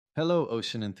Hello,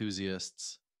 ocean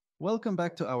enthusiasts. Welcome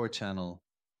back to our channel.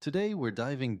 Today, we're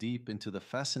diving deep into the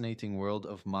fascinating world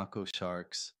of Mako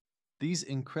sharks. These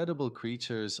incredible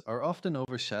creatures are often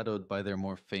overshadowed by their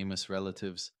more famous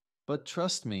relatives, but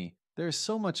trust me, there's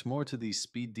so much more to these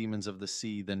speed demons of the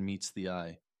sea than meets the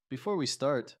eye. Before we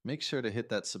start, make sure to hit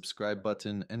that subscribe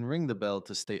button and ring the bell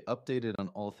to stay updated on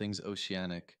all things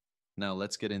oceanic. Now,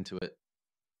 let's get into it.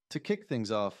 To kick things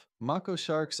off, Mako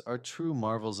sharks are true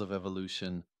marvels of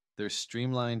evolution. Their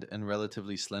streamlined and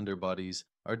relatively slender bodies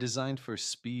are designed for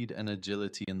speed and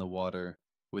agility in the water,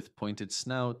 with pointed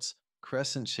snouts,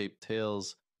 crescent shaped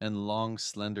tails, and long,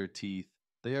 slender teeth.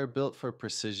 They are built for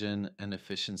precision and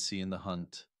efficiency in the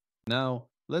hunt. Now,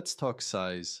 let's talk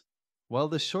size. While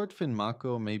the shortfin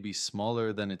mako may be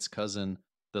smaller than its cousin,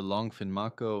 the longfin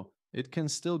mako, it can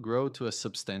still grow to a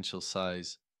substantial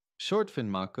size. Shortfin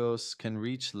makos can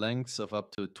reach lengths of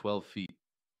up to 12 feet,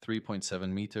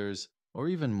 3.7 meters, or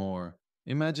even more.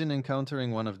 Imagine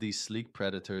encountering one of these sleek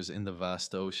predators in the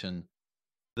vast ocean.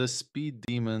 The speed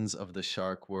demons of the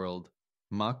shark world.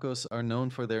 Makos are known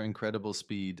for their incredible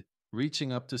speed,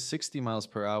 reaching up to 60 miles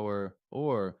per hour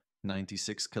or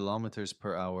 96 kilometers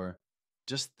per hour.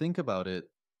 Just think about it.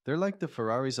 They're like the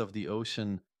Ferraris of the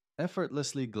ocean,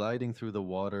 effortlessly gliding through the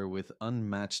water with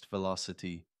unmatched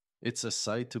velocity. It's a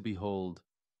sight to behold.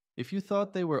 If you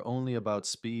thought they were only about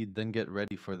speed, then get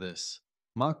ready for this.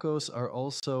 Makos are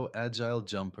also agile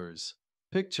jumpers.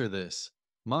 Picture this: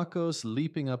 Makos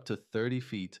leaping up to 30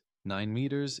 feet, 9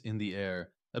 meters in the air,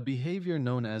 a behavior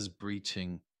known as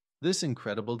breaching. This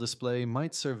incredible display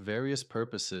might serve various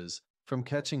purposes, from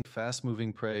catching fast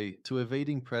moving prey to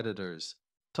evading predators.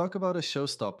 Talk about a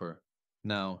showstopper.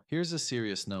 Now, here's a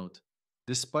serious note.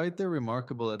 Despite their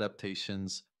remarkable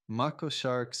adaptations, Mako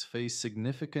sharks face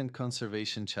significant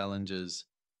conservation challenges.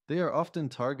 They are often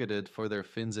targeted for their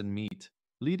fins and meat,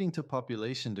 leading to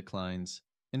population declines.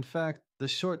 In fact, the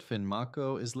shortfin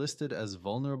mako is listed as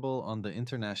vulnerable on the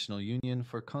International Union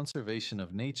for Conservation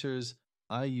of Nature's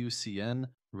IUCN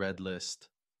Red List.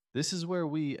 This is where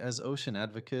we, as ocean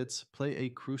advocates, play a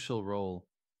crucial role.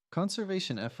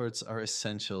 Conservation efforts are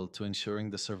essential to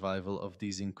ensuring the survival of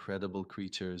these incredible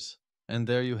creatures. And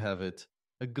there you have it,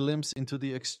 a glimpse into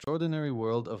the extraordinary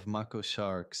world of mako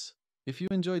sharks. If you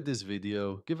enjoyed this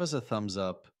video, give us a thumbs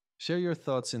up, share your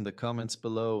thoughts in the comments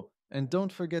below, and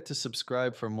don't forget to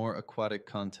subscribe for more aquatic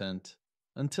content.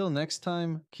 Until next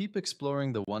time, keep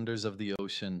exploring the wonders of the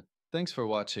ocean. Thanks for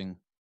watching.